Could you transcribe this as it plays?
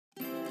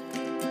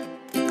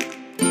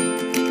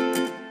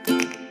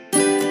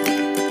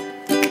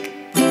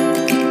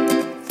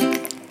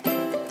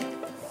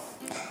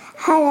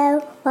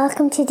Hello,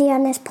 welcome to the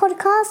Honest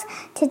Podcast.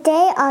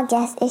 Today our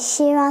guest is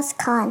Shiraz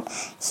Khan.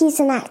 He's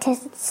an actor,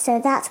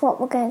 so that's what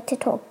we're going to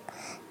talk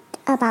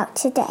about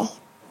today.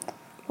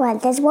 Well,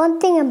 there's one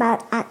thing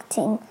about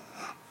acting.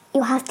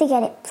 You have to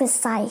get it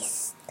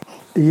precise.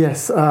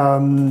 Yes,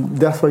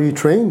 that's why you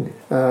train,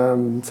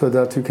 so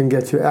that you can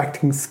get your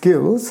acting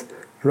skills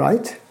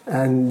right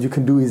and you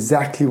can do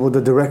exactly what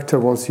the director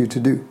wants you to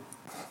do.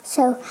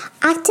 So,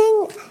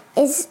 acting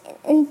is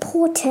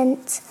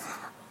important,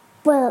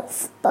 well,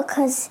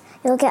 because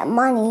you'll get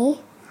money.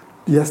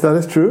 Yes, that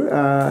is true.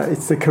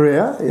 It's a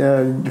career.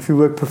 If you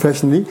work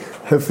professionally,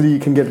 hopefully you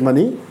can get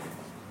money.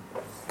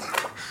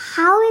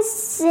 How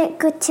is it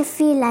good to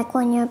feel like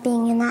when you're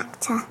being an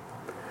actor?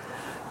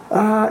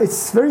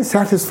 It's very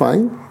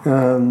satisfying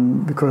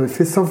because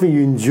if it's something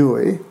you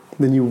enjoy,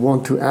 then you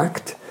want to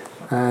act.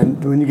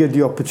 And when you get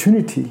the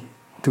opportunity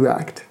to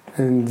act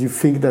and you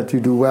think that you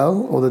do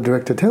well, or the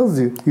director tells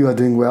you you are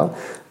doing well,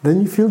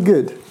 then you feel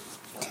good.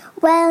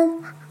 Well,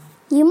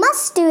 you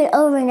must do it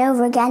over and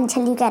over again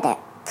until you get it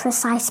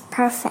precise,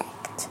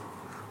 perfect.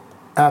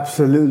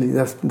 Absolutely.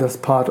 That's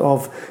part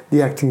of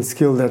the acting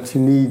skill, that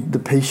you need the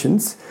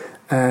patience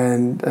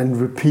and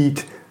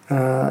repeat.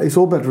 It's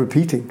all about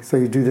repeating. So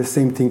you do the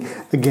same thing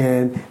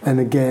again and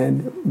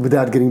again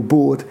without getting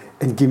bored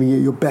and giving it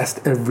your best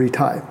every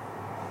time.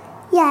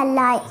 Yeah,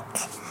 like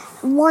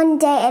one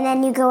day and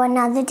then you go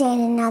another day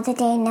and another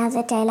day,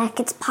 another day, like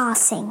it's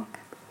passing.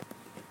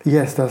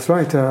 Yes, that's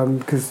right,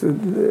 because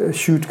a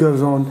shoot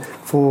goes on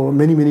for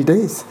many, many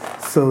days.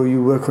 So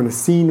you work on a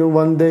scene on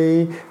one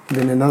day,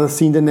 then another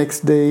scene the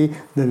next day,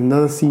 then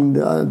another scene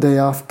the day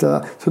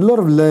after. So a lot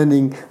of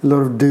learning, a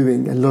lot of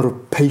doing, a lot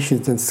of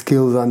patience and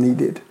skills are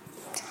needed.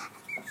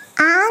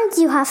 And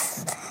you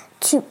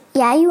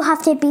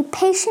have to be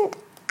patient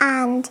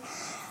and,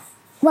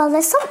 well,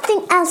 there's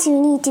something else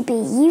you need to be.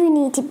 You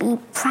need to be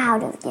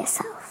proud of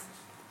yourself.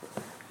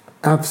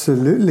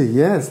 Absolutely,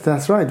 yes,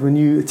 that's right. When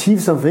you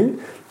achieve something,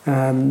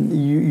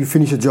 you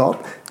finish a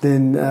job,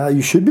 then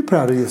you should be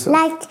proud of yourself.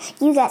 Like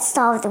you get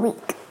Star of the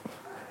Week.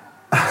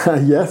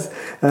 Yes,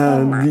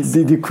 nice.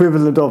 the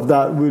equivalent of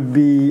that would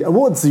be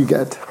awards you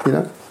get,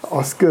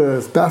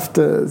 Oscars,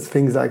 BAFTAs,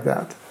 things like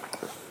that.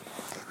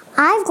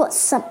 I've got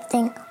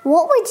something.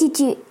 What would you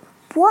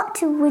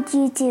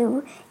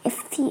do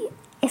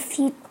if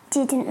you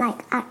didn't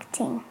like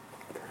acting?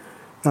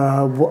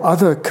 What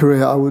other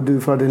career I would do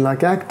if I didn't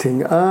like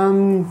acting?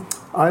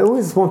 I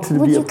always wanted to be...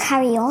 Would you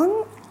carry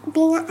on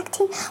being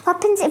acting? What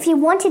happens if you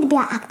wanted to be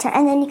an actor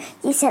and then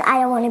you said, I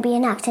don't want to be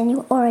an actor, and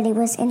you already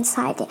was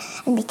inside it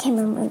and became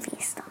a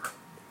movie star?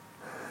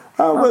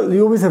 Well,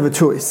 you always have a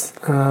choice.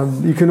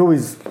 You can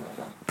always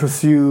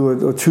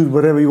pursue or choose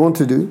whatever you want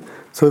to do.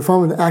 So if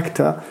I'm an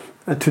actor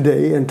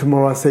today and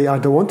tomorrow I say I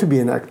don't want to be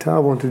an actor, I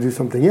want to do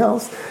something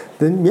else,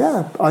 then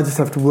I just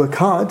have to work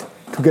hard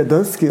to get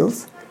those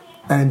skills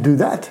and do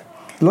that.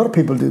 A lot of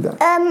people do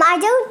that. I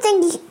don't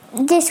think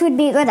this would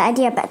be a good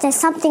idea, but there's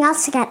something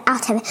else to get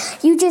out of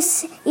it. You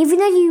just, even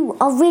though you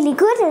are really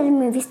good at a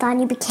movie star and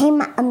you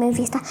became a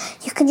movie star,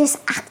 you can just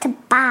act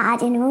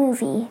bad in a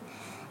movie.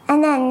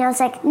 And then I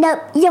was like,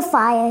 nope, you're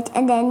fired.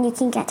 And then you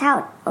can get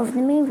out of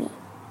the movie.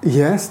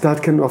 Yes,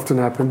 that can often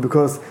happen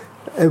because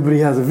everybody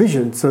has a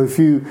vision. So if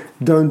you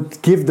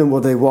don't give them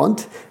what they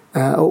want,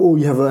 or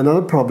you have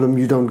another problem,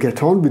 you don't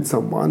get on with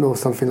someone or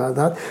something like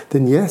that,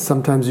 then yes,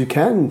 sometimes you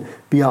can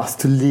be asked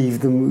to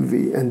leave the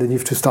movie and then you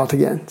have to start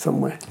again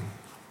somewhere.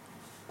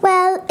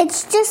 Well,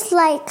 it's just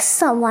like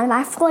someone,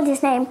 I forgot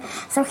his name,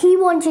 so he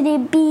wanted to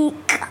be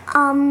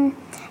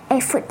a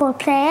football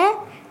player.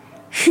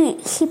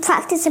 He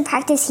practiced and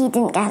practiced, he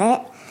didn't get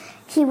it.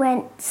 He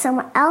went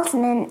somewhere else,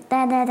 and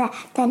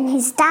then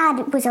his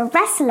dad was a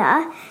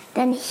wrestler.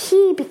 Then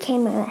he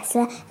became a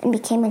wrestler and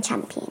became a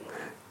champion.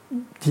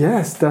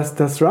 Yes,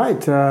 that's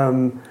right.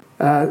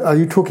 Are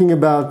you talking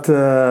about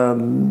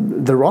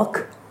The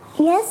Rock?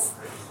 Yes.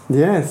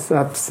 Yes,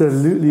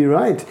 absolutely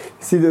right.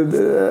 See,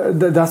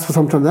 that's what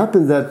sometimes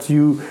happens, that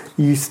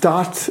you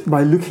start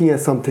by looking at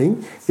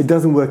something, it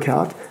doesn't work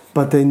out,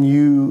 but then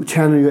you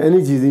channel your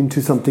energies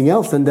into something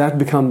else, and that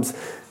becomes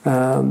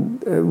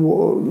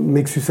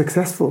makes you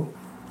successful.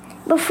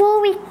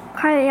 Before we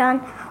carry on,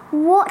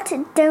 what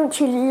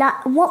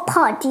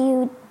part do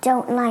you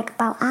don't like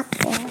about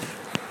acting?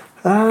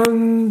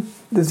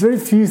 There's very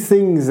few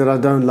things that I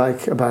don't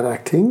like about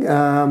acting.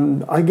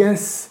 I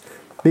guess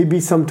maybe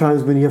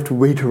sometimes when you have to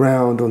wait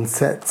around on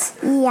sets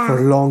for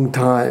a long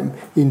time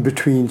in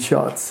between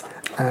shots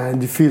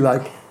and you feel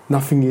like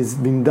nothing is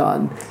being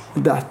done,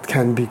 that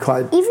can be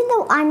quite... Even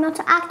though I'm not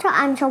an actor,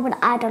 I'm sure, but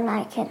I don't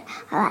like it.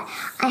 I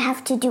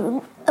have to do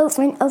it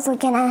over and over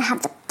again, and I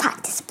have to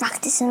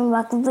practice and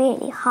work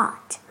really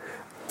hard.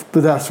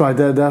 But that's right.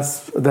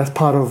 That's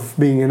part of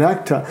being an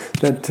actor.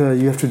 That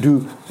you have to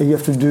do. You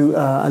have to do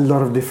a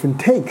lot of different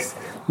takes.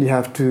 You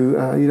have to.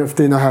 If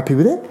they're not happy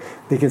with it,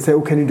 They can say,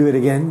 oh, can you do it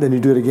again? Then you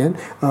do it again.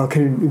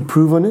 Can you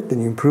improve on it? Then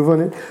you improve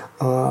on it.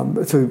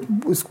 So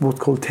it's what's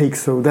called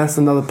takes. So that's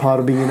another part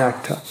of being an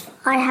actor.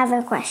 I have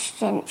a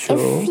question. Sure.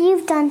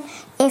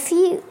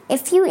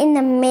 If you're in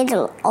the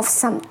middle of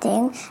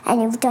something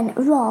and you've done it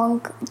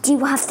wrong, do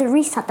you have to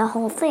restart the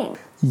whole thing?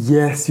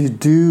 Yes, you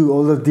do.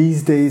 Although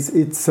these days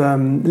it's a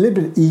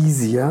little bit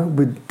easier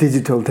with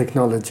digital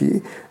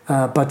technology.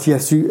 But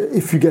yes,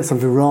 if you get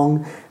something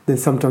wrong, then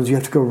sometimes you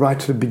have to go right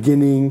to the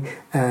beginning.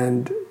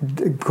 And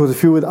because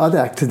if you're with other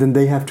actors, then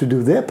they have to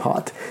do their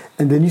part.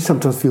 And then you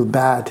sometimes feel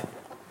bad.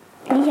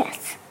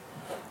 Yes.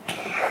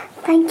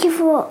 Thank you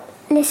for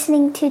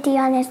listening to The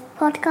Honest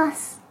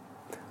Podcast.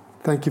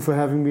 Thank you for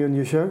having me on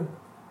your show.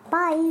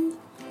 Bye.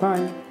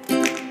 Bye.